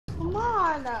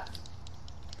on!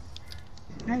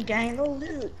 I'm getting the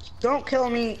loot. Don't kill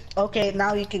me. Okay,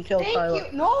 now you can kill Thank Carla. you.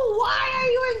 No, why are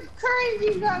you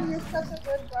encouraging them? You're such a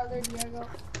good brother, Diego.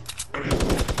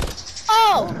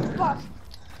 Oh! Fuck.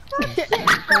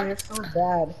 You're so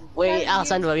bad. Wait,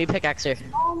 Alessandro, let me pickaxe her.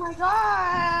 Oh my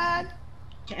god.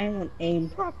 Can't even aim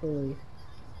properly.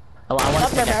 Oh, I want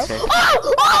to Bro. pickaxe her.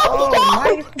 Oh,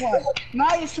 nice one.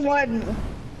 Nice one.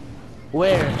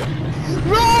 Where?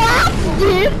 Relax,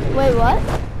 dude! Wait, what?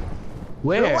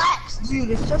 Where? Relax, dude.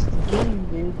 It's just a game,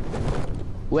 dude.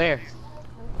 Where?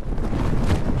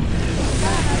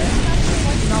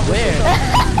 No, Where?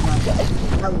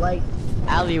 I like.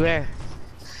 Ali, where?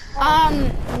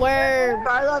 Where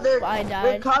Carla, I they're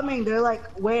died. coming. They're like,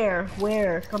 where?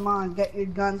 Where? Come on, get your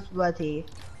guns ready.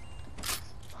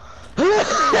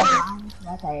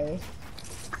 Okay.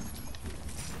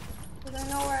 Do they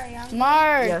know where I am?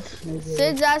 Mark! Yes, they do.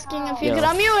 Sid's asking if you Yo. could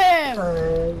unmute him!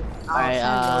 Alright,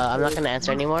 I'm not gonna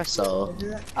answer anymore, so.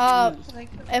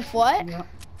 If what? Yeah.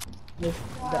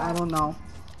 I don't know.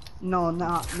 No.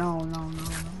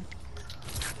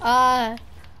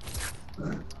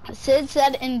 Sid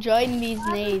said enjoying these How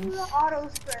do nades. the auto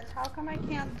sprint? How come I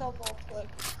can't double click?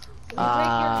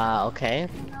 Okay.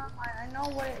 I know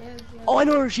what it is. Yeah. Oh, I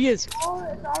know where she is. Oh,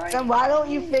 it's already. Then why don't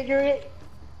you figure it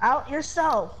out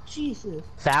yourself? Jesus.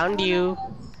 Found you.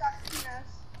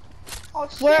 Oh,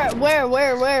 shit. Where?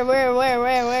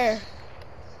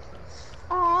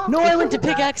 Aw, No, I went to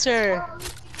pickaxe her.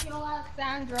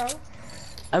 Sandro.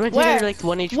 I'm gonna take Where? her like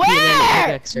 1 HP and then Where?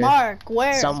 pickaxe her. Mark,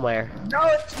 where? Somewhere. No,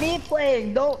 it's me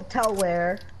playing. Don't tell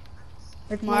where.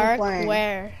 It's me Mark, playing.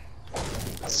 where?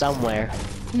 Somewhere.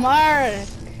 Mark!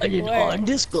 Where? On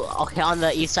this okay, on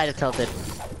the east side of Tilted.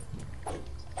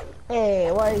 Hey,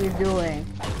 what are you doing?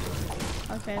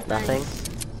 Okay, Nothing.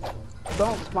 thanks.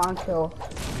 Don't spawn kill.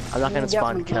 I'm not gonna You get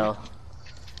spawn me, kill.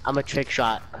 I'm a trick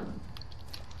shot.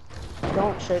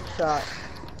 Don't trick shot.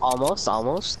 Almost.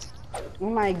 Oh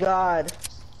my god.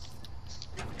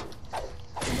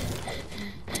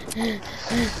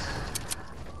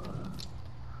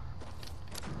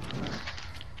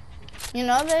 You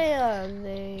know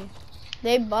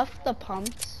they buffed the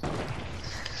pumps.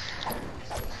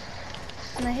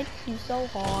 And I hit you so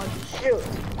hard. Shoot.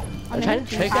 I'm trying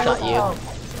to trick How shot much you.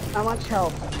 health? How much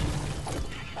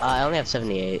health? I only have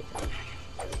 78.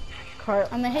 Carl,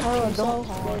 I'm gonna hit Carla, you so don't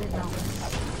hard.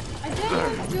 I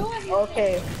didn't do anything.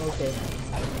 Okay.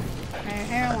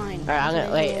 Hairline. Alright, I'm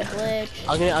gonna wait. Glitch.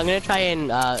 I'm gonna try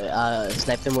and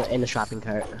snipe them in the shopping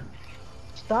cart.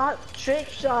 Stop trick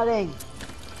shotting.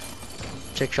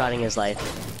 Trick shotting is life.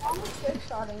 Almost trick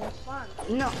shotting is fun.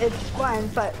 No, it's fun,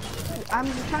 but I'm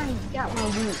trying to get my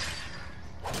loot.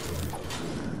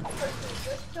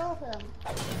 Just kill him.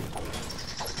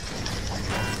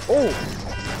 Oh.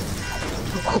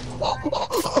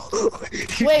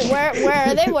 Wait, where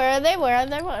are they? Where are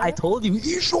they? I told you,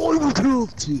 east side of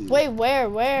Tilted. Wait,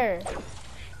 where?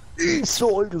 East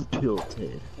side of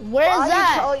Tilted. Where's Why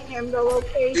that? are you telling him the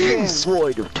location? East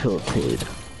side of Tilted.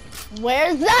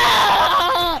 Where's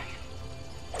that?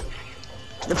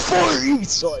 The far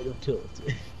east side of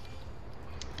Tilted.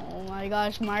 Oh my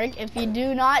gosh, Mark, if you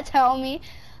do not tell me,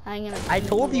 I'm gonna... I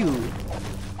told you.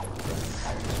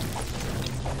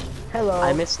 Hello.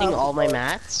 I'm missing all my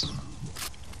mats,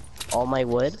 all my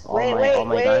wood, all my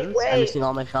wait, guns. wait. I'm missing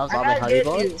all my shells, all I'm my gonna honey give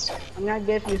bullets. you. I'm gonna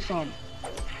give you some.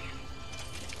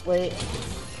 Wait.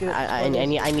 Shoot.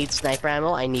 I need sniper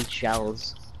ammo. I need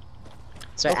shells.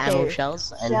 So Okay. ammo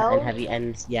shells and Shells? heavy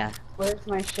ends. Yeah. Where's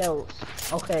my shells?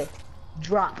 Okay.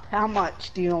 Drop. How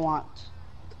much do you want?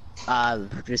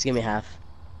 Just give me half.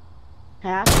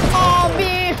 Half? Oh,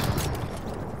 me!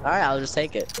 Alright, I'll just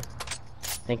take it.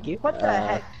 Thank you. What the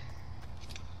heck?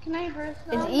 Can I burst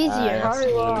It's them? easier. that's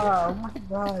Carla, oh my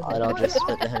god. And I'll just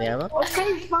put the heavy ammo.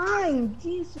 Okay, fine.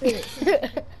 Jesus.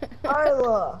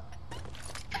 Carla.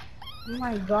 Oh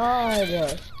my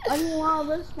god. I didn't want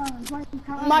this one.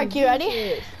 Mark, you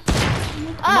ready?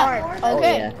 Ah, Mark. okay, Oh,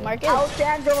 yeah. Mark is.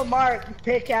 Alessandro Mark,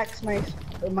 pickaxe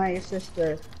my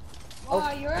sister.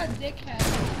 Wow, you're a dickhead.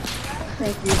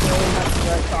 Thank you very much for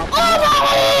that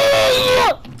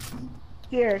compliment.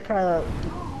 Here, Carla.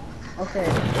 Okay.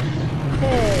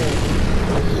 Hey.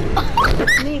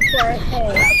 Me for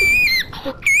hey.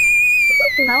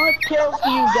 How much kills do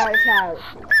you guys have?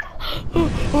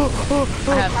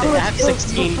 I have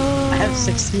 16. I have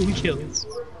 16 kills.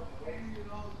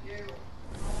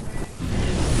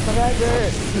 Whatever.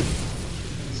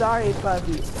 Sorry,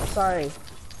 Bubby. Sorry.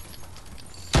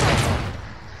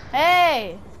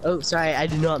 Hey! Oh, sorry. I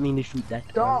did not mean to shoot that.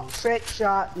 Don't trick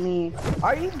shot me.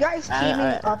 Are you guys teaming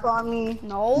up on me?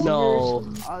 No. No.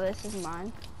 Oh, this is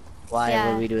mine. Why Yeah.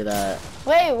 would we do that?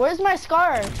 Wait, where's my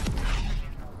scar?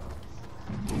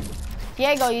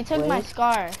 Diego, you took my Wait.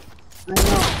 scar. I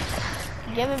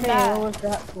know. Give it Hey, back. what was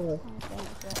that for?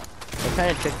 They're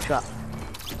trying to trick shot.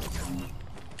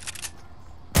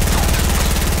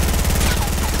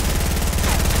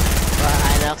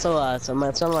 And also, some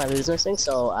of my loot's missing,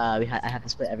 so I have to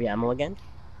split every ammo again.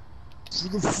 You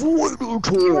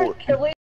were killing